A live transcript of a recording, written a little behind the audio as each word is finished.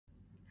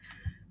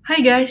Hi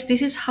guys,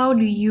 this is how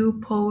do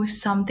you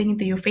post something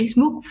to your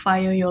Facebook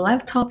via your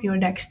laptop, your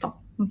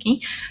desktop.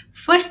 Okay,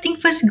 first thing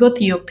first, go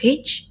to your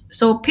page.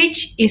 So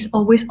page is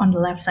always on the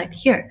left side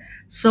here.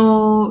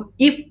 So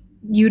if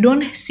you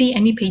don't see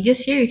any pages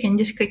here, you can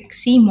just click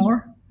see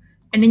more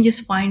and then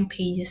just find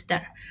pages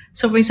there.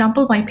 So for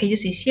example, my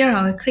pages is here.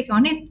 I'll click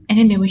on it and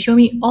then they will show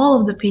me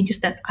all of the pages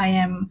that I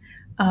am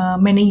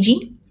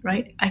managing,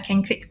 right? I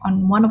can click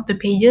on one of the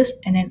pages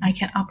and then I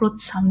can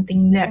upload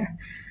something there.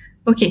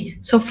 Okay,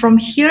 so from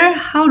here,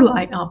 how do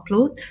I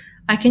upload?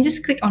 I can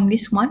just click on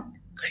this one,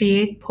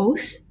 create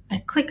post.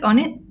 I click on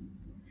it,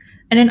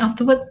 and then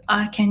afterwards,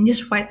 I can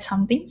just write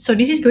something. So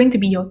this is going to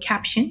be your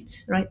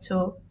captions, right?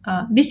 So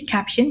these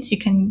captions, you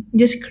can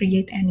just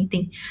create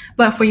anything.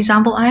 But for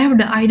example, I have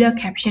the IDA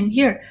caption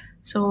here.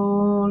 So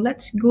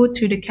let's go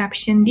to the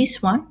caption,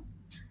 this one.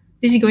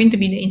 This is going to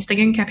be the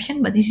Instagram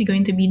caption, but this is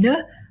going to be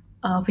the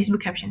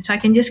Facebook caption. So I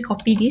can just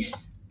copy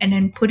this and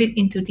then put it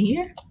into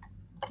here.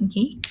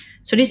 Okay,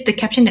 so this is the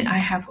caption that I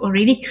have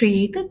already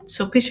created.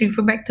 So please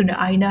refer back to the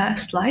IDA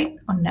slide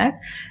on that.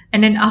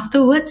 And then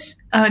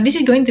afterwards, this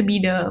is going to be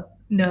the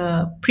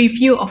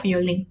preview of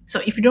your link.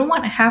 So if you don't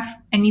want to have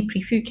any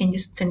preview, you can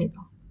just turn it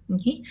off.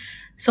 Okay,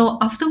 so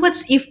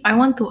afterwards, if I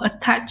want to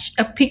attach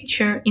a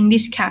picture in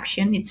this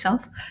caption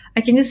itself,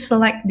 I can just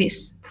select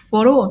this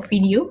photo or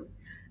video,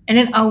 and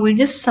then I will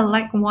just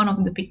select one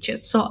of the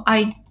pictures. So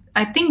I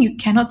think you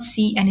cannot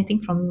see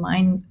anything from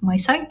my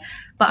side,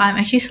 but I'm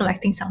actually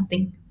selecting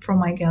something from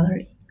my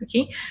gallery.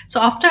 Okay, so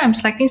after I'm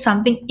selecting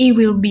something, it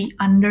will be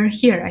under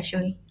here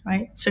actually,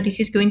 right? So this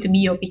is going to be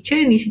your picture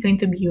and this is going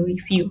to be your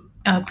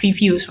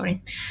preview,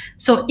 sorry.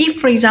 So if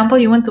for example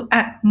you want to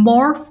add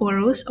more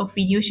photos or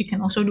videos, you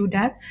can also do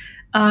that.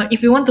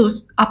 If you want to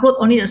upload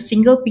only a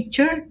single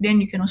picture,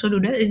 then you can also do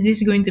that.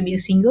 This is going to be a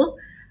single.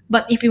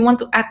 But if you want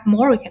to add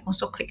more, you can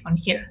also click on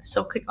here.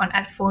 So click on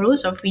add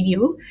photos or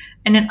video.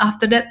 And then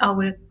after that, I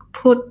will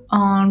put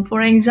on,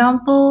 for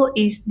example,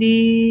 is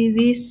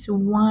this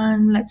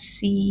one, let's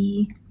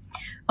see.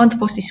 I want to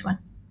post this one.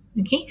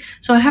 Okay,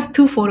 so I have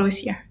two photos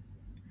here.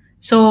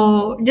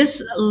 So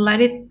just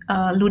let it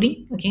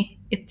loading. Okay,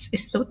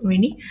 it's loaded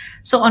already.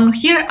 So on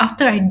here,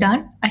 after I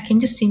done, I can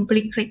just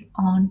simply click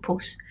on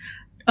post.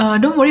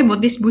 Don't worry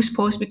about this boost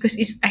post because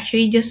it's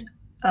actually just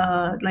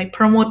like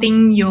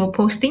promoting your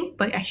posting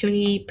by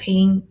actually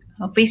paying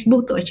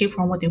Facebook to actually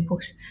promote your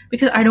post.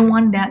 Because I don't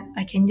want that,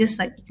 I can just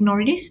like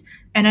ignore this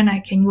and then I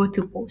can go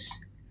to post.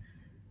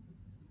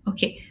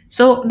 Okay,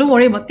 so don't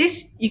worry about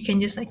this. You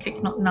can just like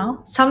click not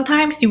now.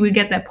 Sometimes you will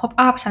get that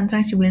pop-up,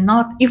 sometimes you will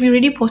not. If you're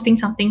already posting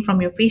something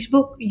from your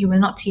Facebook, you will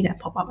not see that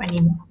pop-up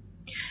anymore.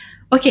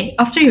 Okay,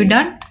 after you're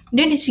done,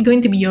 then this is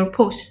going to be your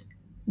post.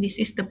 This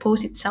is the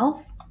post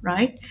itself,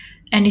 right?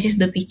 And this is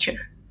the picture.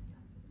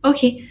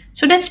 Okay,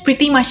 so that's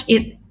pretty much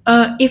it.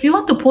 If you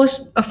want to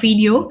post a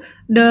video,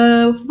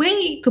 the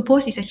way to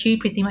post is actually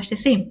pretty much the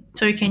same.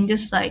 So you can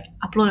just like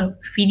upload a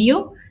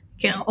video.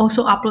 You can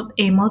also upload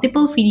a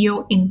multiple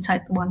video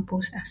inside one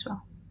post as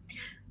well.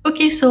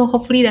 Okay, so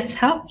hopefully that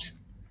helps.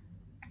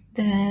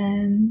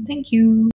 Then thank you.